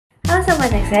Halo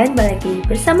Sobat Nextren, balik lagi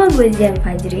bersama gue Zian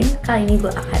Fajrin. Kali ini gue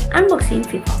akan unboxing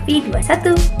Vivo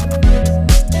V21.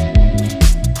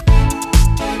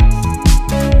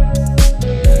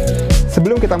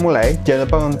 Sebelum kita mulai, jangan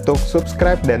lupa untuk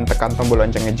subscribe dan tekan tombol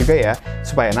loncengnya juga ya,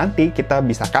 supaya nanti kita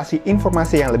bisa kasih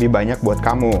informasi yang lebih banyak buat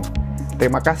kamu.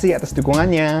 Terima kasih atas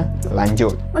dukungannya.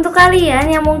 Lanjut. Untuk kalian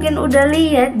yang mungkin udah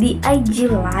lihat di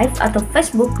IG Live atau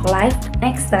Facebook Live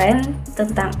Nextren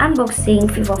tentang unboxing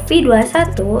Vivo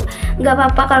V21, nggak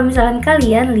apa-apa kalau misalkan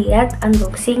kalian lihat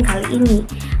unboxing kali ini.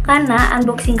 Karena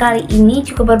unboxing kali ini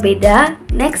cukup berbeda,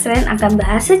 Nextren akan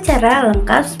bahas secara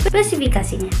lengkap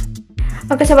spesifikasinya.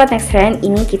 Oke Sobat Nextren,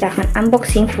 ini kita akan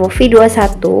unboxing Vivo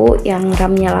V21 yang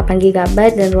RAM-nya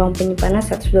 8GB dan ruang penyimpanan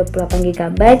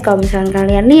 128GB. Kalau misalnya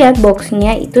kalian lihat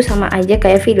boxnya itu sama aja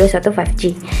kayak V21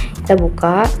 5G. Kita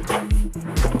buka.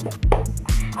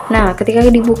 Nah, ketika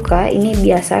dibuka ini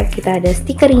biasa kita ada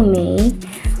stiker IMEI,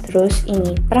 terus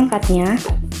ini perangkatnya.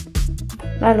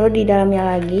 Lalu di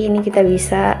dalamnya lagi ini kita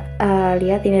bisa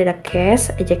lihat ini ada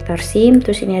case, ejector SIM,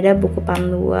 terus ini ada buku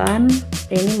panduan.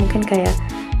 Dan ini mungkin kayak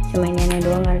cuma ini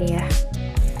doang kali ya.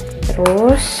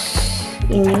 Terus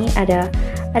ini ada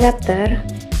adapter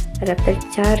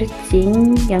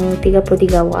charging yang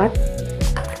 33 watt.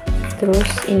 Terus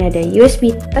ini ada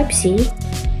USB Type-C.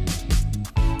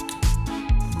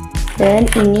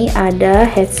 Dan ini ada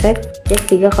headset jack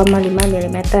 3,5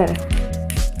 mm.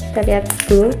 Kita lihat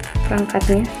dulu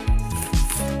perangkatnya.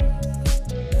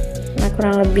 Nah,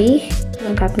 kurang lebih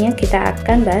lengkapnya kita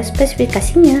akan bahas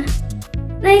spesifikasinya.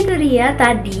 Nah, itu dia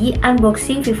tadi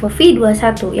unboxing Vivo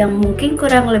V21 yang mungkin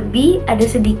kurang lebih ada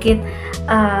sedikit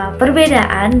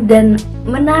perbedaan dan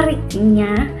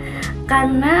menariknya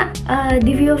karena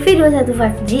di Vivo V21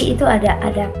 5G itu ada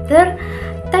adapter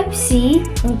Type-C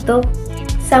untuk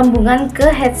sambungan ke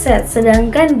headset,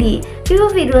 sedangkan di Vivo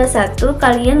V21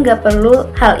 kalian nggak perlu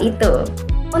hal itu.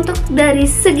 Untuk dari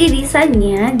segi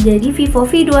desainnya, jadi Vivo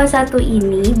V21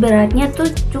 ini beratnya tuh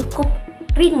cukup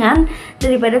ringan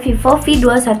daripada Vivo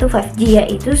V21 5G,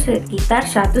 yaitu sekitar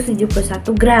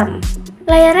 171 gram.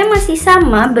 Layarnya masih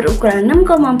sama berukuran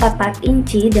 6,44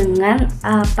 inci dengan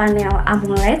panel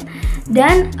AMOLED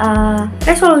dan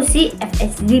resolusi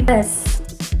FHD+.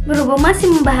 Berhubung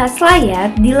masih membahas layar,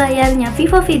 di layarnya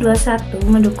Vivo V21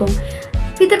 mendukung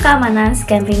fitur keamanan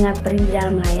scan fingerprint di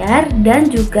dalam layar dan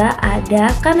juga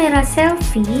ada kamera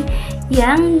selfie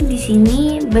yang di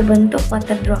sini berbentuk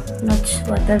notch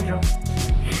water drop.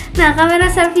 Nah, kamera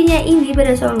selfie-nya ini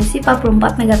beresolusi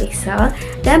 44 megapiksel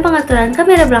dan pengaturan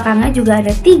kamera belakangnya juga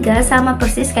ada 3 sama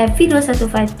persis kayak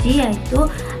V21 5G, yaitu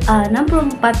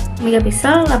 64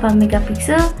 megapiksel, 8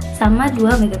 megapiksel sama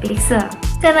 2 megapiksel.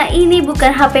 Karena ini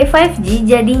bukan HP 5G,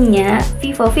 jadinya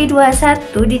Vivo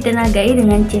V21 ditenagai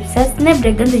dengan chipset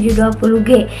Snapdragon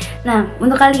 720G. Nah,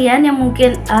 untuk kalian yang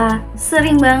mungkin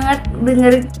sering banget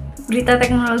denger berita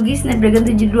teknologi, Snapdragon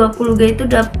 720G itu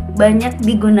udah banyak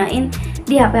digunain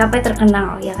di HP-HP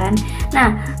terkenal, ya kan.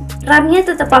 Nah, RAM-nya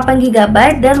tetap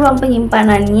 8GB dan ruang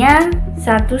penyimpanannya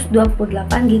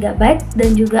 128GB dan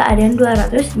juga ada yang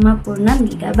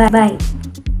 256GB.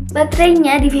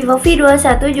 Baterainya di Vivo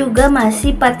V21 juga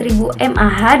masih 4000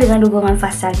 mAh dengan dukungan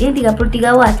fast charging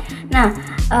 33 watt. Nah,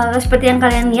 seperti yang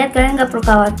kalian lihat, kalian nggak perlu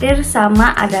khawatir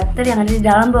sama adapter yang ada di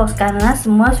dalam box karena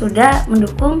semua sudah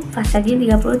mendukung fast charging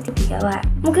 33 watt.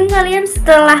 Mungkin kalian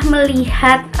setelah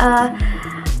melihat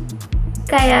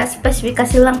kayak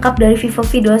spesifikasi lengkap dari Vivo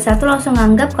V21 langsung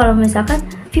nganggap kalau misalkan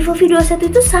Vivo V21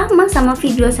 itu sama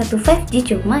V21 5G,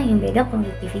 cuma yang beda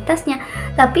konektivitasnya.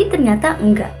 Tapi ternyata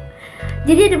enggak.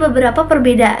 Jadi ada beberapa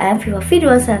perbedaan Vivo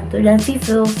V21 dan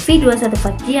Vivo V21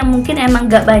 5G yang mungkin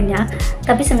emang gak banyak,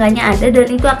 tapi seenggaknya ada,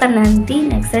 dan itu akan nanti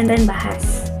Nextren dan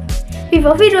bahas.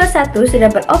 Vivo V21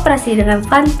 sudah beroperasi dengan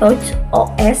FunTouch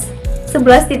OS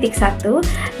 11.1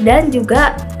 dan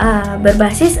juga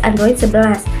berbasis Android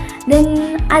 11.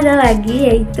 Dan ada lagi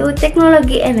yaitu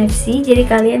teknologi NFC, jadi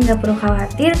kalian gak perlu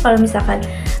khawatir kalau misalkan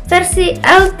versi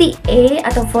LTE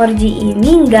atau 4G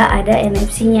ini nggak ada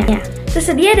NFC-nya.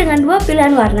 Tersedia dengan dua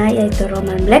pilihan warna yaitu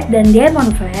Roman Black dan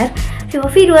Diamond Flare. Vivo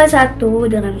V21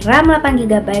 dengan RAM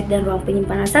 8GB dan ruang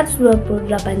penyimpanan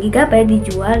 128GB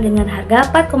dijual dengan harga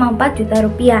 4,4 juta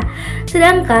rupiah.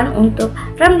 Sedangkan untuk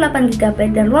RAM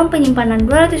 8GB dan ruang penyimpanan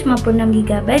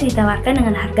 256GB ditawarkan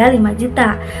dengan harga 5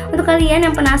 juta. Untuk kalian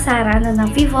yang penasaran tentang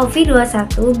Vivo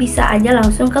V21 bisa aja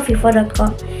langsung ke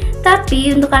vivo.com.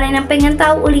 Tapi untuk kalian yang pengen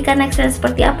tahu ulikan Nextren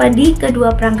seperti apa di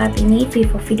kedua perangkat ini,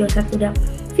 Vivo V21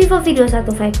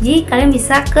 5G, kalian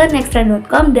bisa ke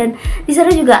nextren.com dan di sana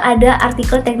juga ada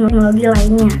artikel teknologi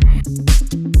lainnya.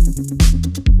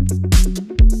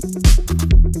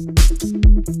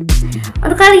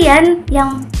 Untuk kalian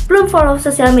yang belum follow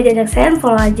sosial media Nextren,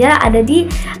 follow aja, ada di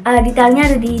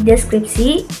detailnya ada di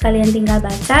deskripsi, kalian tinggal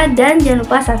baca. Dan jangan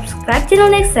lupa subscribe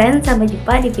channel Nextren. Sampai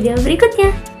jumpa di video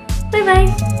berikutnya, bye bye.